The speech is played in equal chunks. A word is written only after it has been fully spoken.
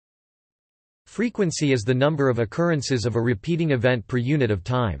Frequency is the number of occurrences of a repeating event per unit of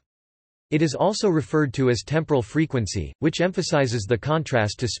time. It is also referred to as temporal frequency, which emphasizes the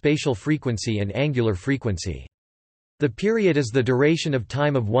contrast to spatial frequency and angular frequency. The period is the duration of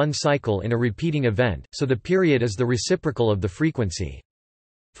time of one cycle in a repeating event, so the period is the reciprocal of the frequency.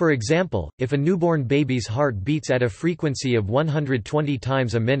 For example, if a newborn baby's heart beats at a frequency of 120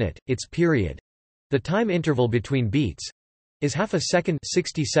 times a minute, its period—the time interval between beats—is half a second,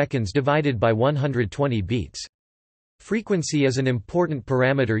 60 seconds divided by 120 beats. Frequency is an important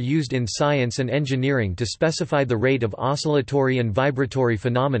parameter used in science and engineering to specify the rate of oscillatory and vibratory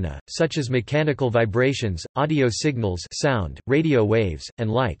phenomena, such as mechanical vibrations, audio signals, sound, radio waves, and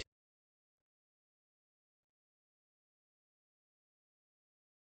light.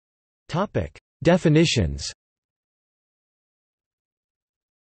 Topic: Definitions.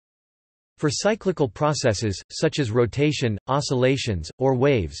 For cyclical processes, such as rotation, oscillations, or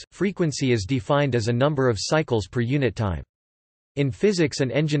waves, frequency is defined as a number of cycles per unit time. In physics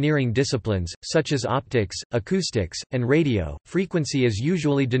and engineering disciplines, such as optics, acoustics, and radio, frequency is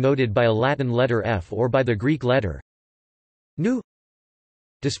usually denoted by a Latin letter F or by the Greek letter nu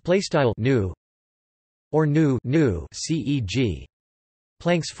nu or nu ceg.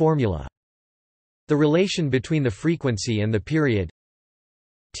 Planck's formula. The relation between the frequency and the period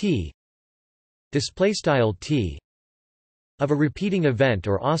t t of a repeating event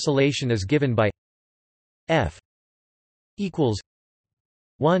or oscillation is given by f equals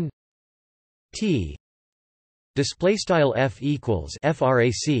 1 t display style f equals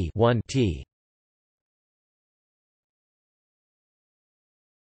frac 1 t.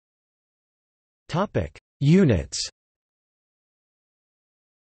 Topic: Units.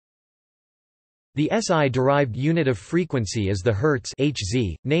 The SI-derived unit of frequency is the Hertz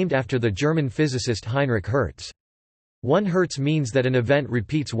Hz, named after the German physicist Heinrich Hertz. 1 Hz means that an event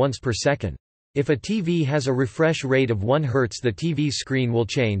repeats once per second. If a TV has a refresh rate of 1 Hz, the TV screen will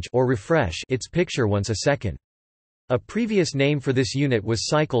change or refresh its picture once a second. A previous name for this unit was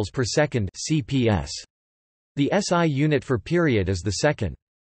cycles per second (CPS). The SI unit for period is the second.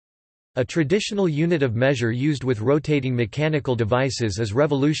 A traditional unit of measure used with rotating mechanical devices is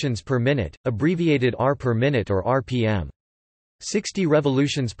revolutions per minute, abbreviated R per minute or RPM. 60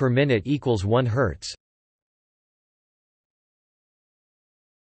 revolutions per minute equals 1 Hz.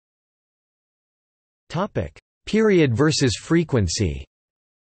 Topic: Period versus frequency.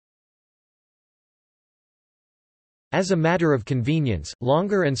 As a matter of convenience,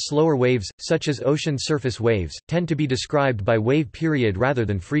 longer and slower waves, such as ocean surface waves, tend to be described by wave period rather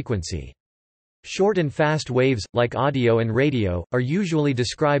than frequency. Short and fast waves, like audio and radio, are usually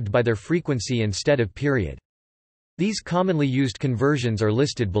described by their frequency instead of period. These commonly used conversions are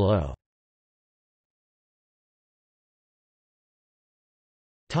listed below.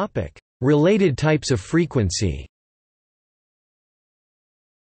 Related types of frequency.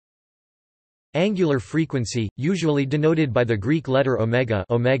 Angular frequency, usually denoted by the Greek letter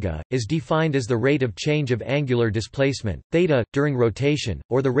omega, is defined as the rate of change of angular displacement, theta, during rotation,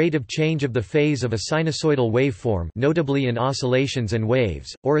 or the rate of change of the phase of a sinusoidal waveform, notably in oscillations and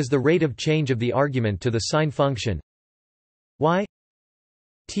waves, or as the rate of change of the argument to the sine function y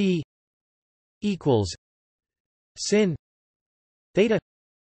t equals sin theta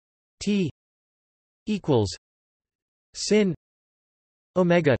t equals sin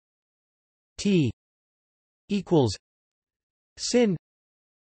omega t equals sin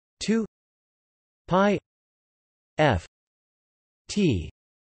 2 pi f t.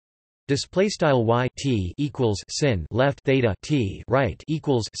 Display style y t equals sin left theta t right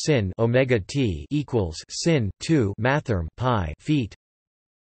equals sin omega t equals sin 2 mathrm pi feet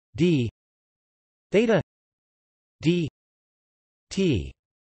d theta d t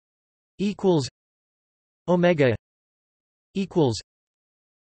equals omega equals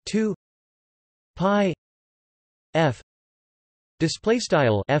 2 pi f display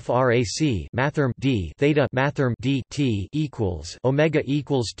style frac mathrm d theta mathrm d t equals omega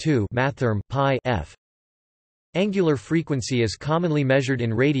equals 2 mathrm pi f. Angular frequency is commonly measured in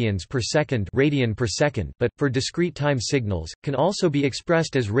radians per second, radian per second, but for discrete time signals can also be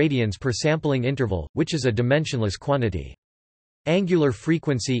expressed as radians per sampling interval, which is a dimensionless quantity. Angular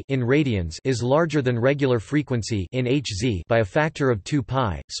frequency in radians is larger than regular frequency in Hz by a factor of 2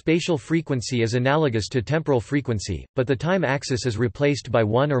 pi. Spatial frequency is analogous to temporal frequency, but the time axis is replaced by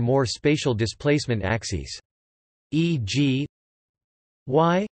one or more spatial displacement axes. E.g.,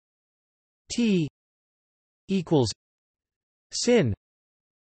 y t equals sin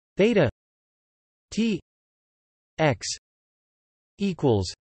theta t x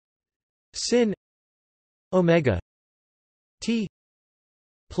equals sin omega t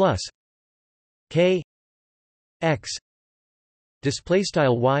plus k x display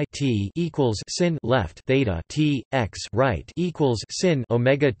style y t equals sin left theta t x right equals sin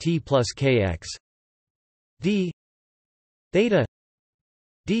omega t plus kx d theta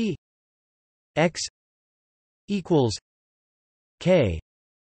d x equals k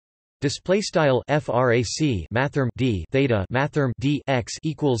display style frac mathrm d theta mathrm d x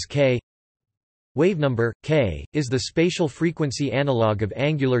equals k. Wave number k is the spatial frequency analog of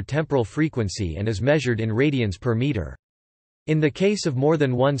angular temporal frequency and is measured in radians per meter. In the case of more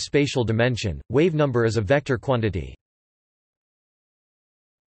than one spatial dimension, wave number is a vector quantity.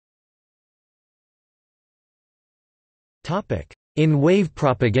 Topic: In wave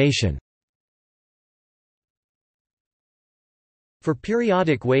propagation. For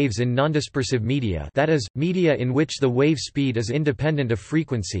periodic waves in nondispersive media, that is, media in which the wave speed is independent of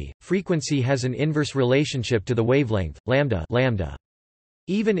frequency, frequency has an inverse relationship to the wavelength, lambda.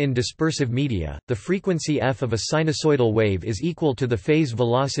 Even in dispersive media, the frequency f of a sinusoidal wave is equal to the phase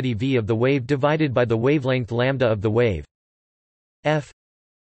velocity v of the wave divided by the wavelength lambda of the wave. F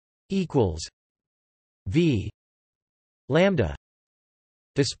equals v lambda.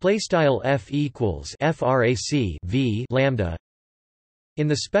 Display style f equals frac v lambda. In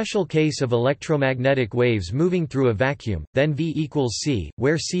the special case of electromagnetic waves moving through a vacuum, then v equals c,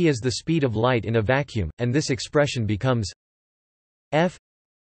 where c is the speed of light in a vacuum, and this expression becomes f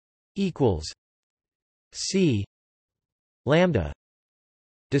equals c lambda.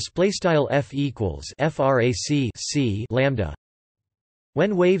 Display style f equals frac c lambda.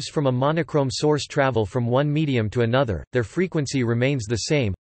 When waves from a monochrome source travel from one medium to another, their frequency remains the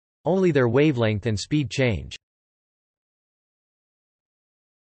same, only their wavelength and speed change.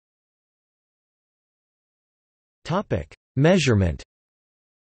 Topic: Measurement.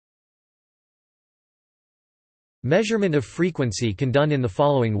 Measurement of frequency can be done in the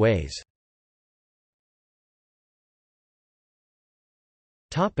following ways.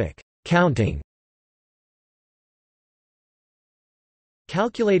 Topic: Counting.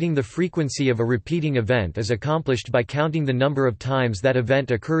 Calculating the frequency of a repeating event is accomplished by counting the number of times that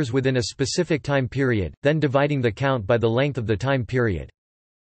event occurs within a specific time period, then dividing the count by the length of the time period.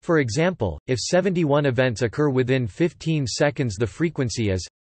 For example, if 71 events occur within 15 seconds, the frequency is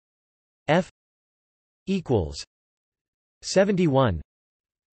f equals 71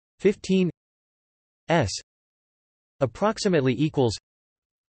 15 s approximately equals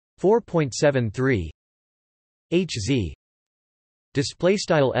 4.73 hz. Display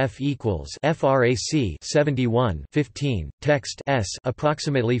style f equals frac 71 15 text s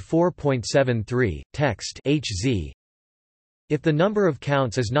approximately 4.73 text hz. If the number of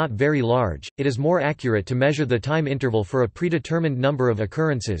counts is not very large, it is more accurate to measure the time interval for a predetermined number of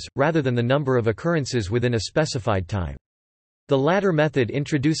occurrences, rather than the number of occurrences within a specified time. The latter method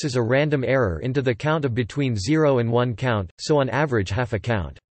introduces a random error into the count of between 0 and 1 count, so on average half a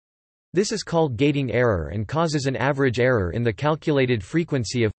count. This is called gating error and causes an average error in the calculated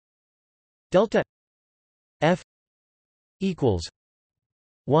frequency of delta f equals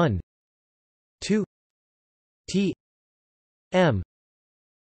 1 2 t m.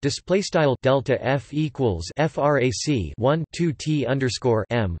 Display style delta f equals frac 1 2 t underscore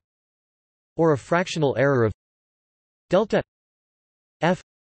m, or a fractional error of delta f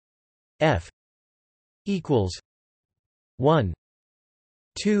equals 1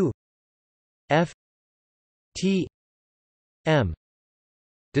 2 f t m.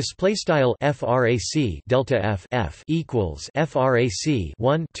 Display style frac delta f equals frac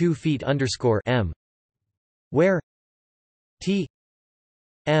 1 2 feet underscore m, where t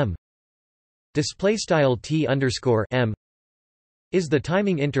m display style t underscore m is the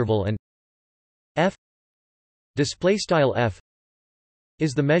timing interval and f display style f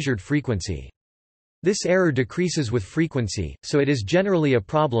is the measured frequency. This error decreases with frequency, so it is generally a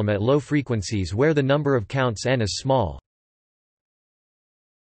problem at low frequencies where the number of counts n is small.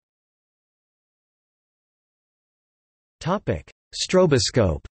 Topic: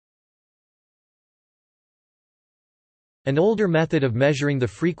 Stroboscope. An older method of measuring the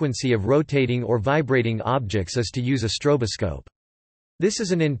frequency of rotating or vibrating objects is to use a stroboscope. This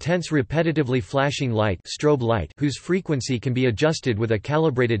is an intense repetitively flashing light, strobe light whose frequency can be adjusted with a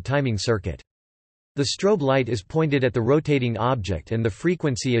calibrated timing circuit. The strobe light is pointed at the rotating object and the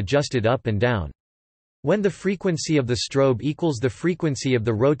frequency adjusted up and down. When the frequency of the strobe equals the frequency of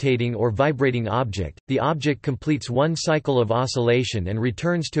the rotating or vibrating object, the object completes one cycle of oscillation and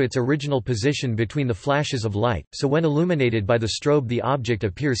returns to its original position between the flashes of light, so when illuminated by the strobe the object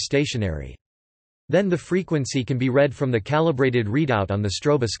appears stationary. Then the frequency can be read from the calibrated readout on the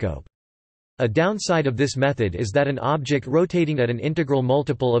stroboscope. A downside of this method is that an object rotating at an integral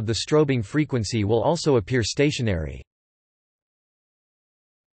multiple of the strobing frequency will also appear stationary.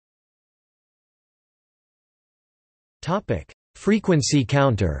 Frequency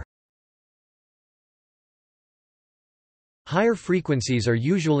counter. Higher frequencies are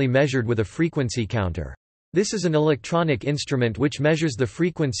usually measured with a frequency counter. This is an electronic instrument which measures the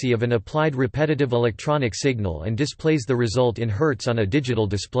frequency of an applied repetitive electronic signal and displays the result in hertz on a digital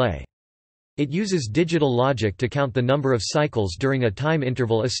display. It uses digital logic to count the number of cycles during a time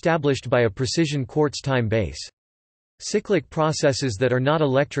interval established by a precision quartz time base. Cyclic processes that are not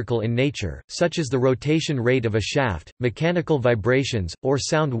electrical in nature, such as the rotation rate of a shaft, mechanical vibrations, or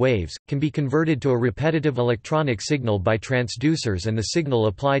sound waves, can be converted to a repetitive electronic signal by transducers and the signal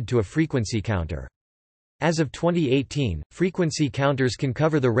applied to a frequency counter. As of 2018, frequency counters can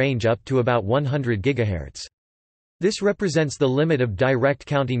cover the range up to about 100 GHz. This represents the limit of direct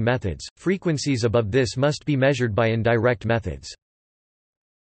counting methods. Frequencies above this must be measured by indirect methods.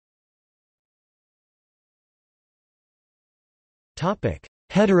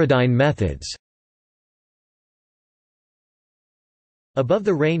 Heterodyne methods. Above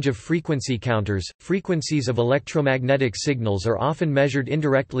the range of frequency counters, frequencies of electromagnetic signals are often measured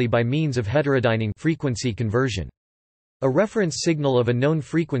indirectly by means of heterodyning frequency conversion. A reference signal of a known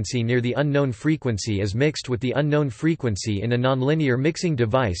frequency near the unknown frequency is mixed with the unknown frequency in a nonlinear mixing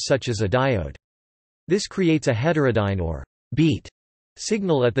device such as a diode. This creates a heterodyne or beat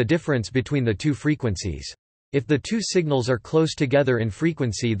signal at the difference between the two frequencies. If the two signals are close together in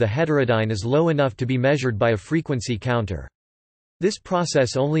frequency, the heterodyne is low enough to be measured by a frequency counter. This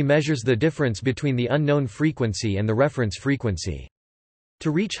process only measures the difference between the unknown frequency and the reference frequency. To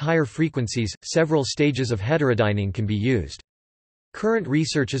reach higher frequencies, several stages of heterodyning can be used. Current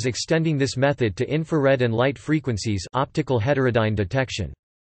research is extending this method to infrared and light frequencies, optical heterodyne detection.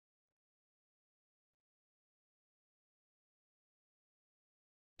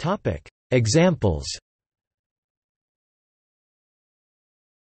 Topic: Examples.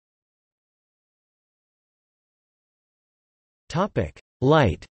 Topic: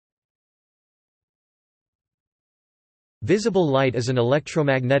 Light. Visible light is an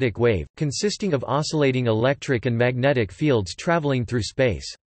electromagnetic wave, consisting of oscillating electric and magnetic fields traveling through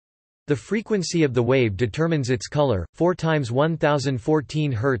space. The frequency of the wave determines its color. 4 ×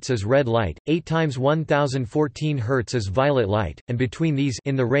 1014 Hz is red light, 8 × 1014 Hz is violet light, and between these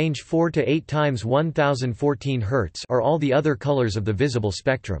in the range 4 to 8 × 1014 Hz are all the other colors of the visible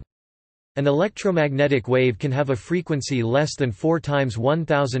spectrum. An electromagnetic wave can have a frequency less than 4 ×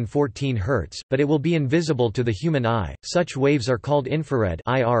 1014 Hz, but it will be invisible to the human eye. Such waves are called infrared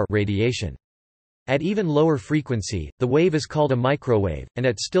 (IR) radiation. At even lower frequency, the wave is called a microwave, and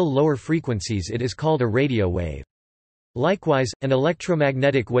at still lower frequencies it is called a radio wave. Likewise, an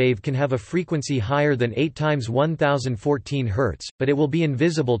electromagnetic wave can have a frequency higher than 8 × 1014 Hz, but it will be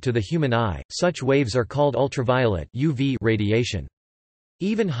invisible to the human eye. Such waves are called ultraviolet (UV) radiation.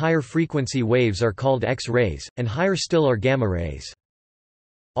 Even higher frequency waves are called X-rays, and higher still are gamma rays.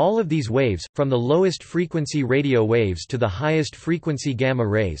 All of these waves, from the lowest frequency radio waves to the highest frequency gamma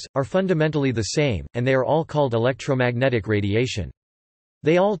rays, are fundamentally the same, and they are all called electromagnetic radiation.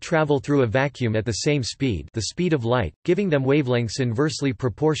 They all travel through a vacuum at the same speed, the speed of light, giving them wavelengths inversely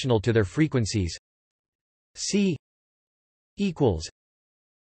proportional to their frequencies. C equals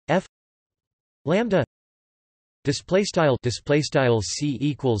F lambda display style C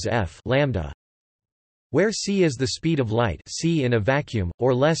equals F lambda, where c is the speed of light, c in a vacuum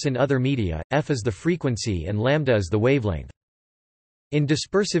or less in other media, f is the frequency and lambda is the wavelength. In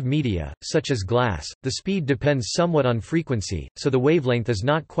dispersive media, such as glass, the speed depends somewhat on frequency, so the wavelength is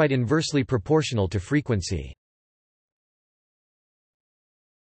not quite inversely proportional to frequency.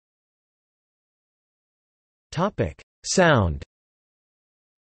 Topic: Sound.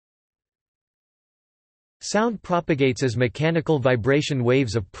 Sound propagates as mechanical vibration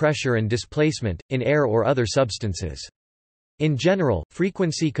waves of pressure and displacement, in air or other substances. In general,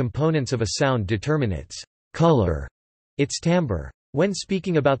 frequency components of a sound determine its color, its timbre. When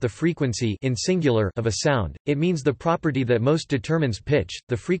speaking about the frequency in singular of a sound, it means the property that most determines pitch.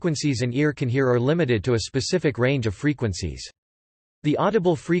 The frequencies an ear can hear are limited to a specific range of frequencies. The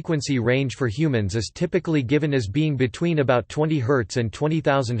audible frequency range for humans is typically given as being between about 20 Hz and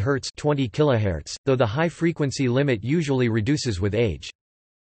 20,000 Hz, 20 kHz, though the high frequency limit usually reduces with age.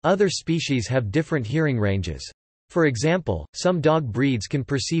 Other species have different hearing ranges. For example, some dog breeds can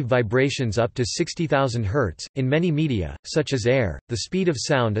perceive vibrations up to 60,000 Hz. In many media, such as air, the speed of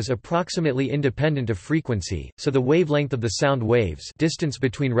sound is approximately independent of frequency, so the wavelength of the sound waves, distance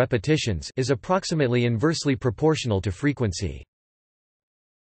between repetitions, is approximately inversely proportional to frequency.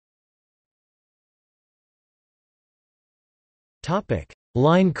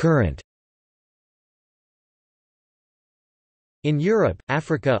 Line current. In Europe,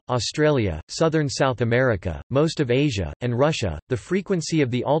 Africa, Australia, southern South America, most of Asia, and Russia, the frequency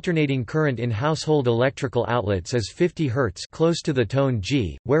of the alternating current in household electrical outlets is 50 Hz close to the tone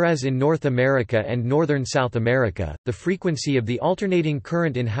G, whereas in North America and northern South America, the frequency of the alternating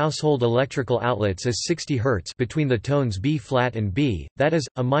current in household electrical outlets is 60 Hz between the tones B flat and B, that is,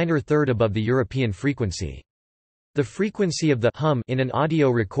 a minor third above the European frequency. The frequency of the hum in an audio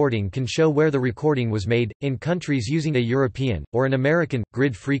recording can show where the recording was made, in countries using a European, or an American,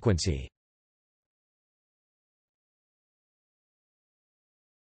 grid frequency.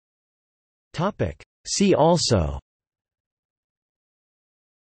 See also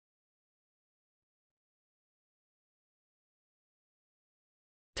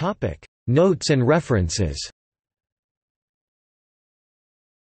Notes and references.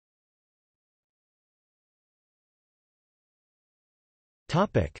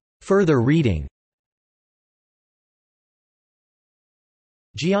 Further reading.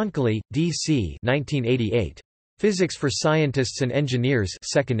 Giancoli, D.C. 1988. Physics for Scientists and Engineers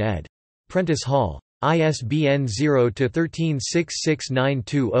 2nd ed. Prentice Hall. ISBN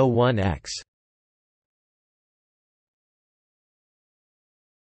 0-13669201-X.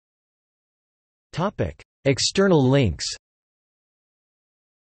 External links.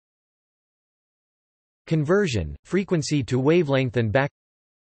 Conversion, frequency to wavelength and back.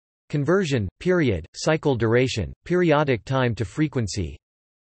 Conversion, period, cycle duration, periodic time to frequency.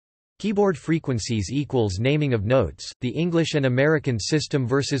 Keyboard frequencies equals naming of notes, the English and American system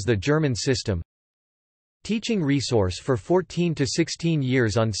versus the German system. Teaching resource for 14 to 16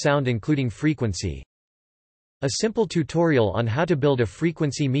 years on sound including frequency. A simple tutorial on how to build a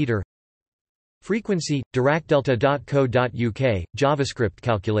frequency meter. Frequency, diractdelta.co.uk, JavaScript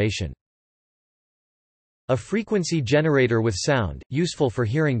calculation. A frequency generator with sound, useful for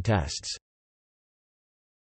hearing tests.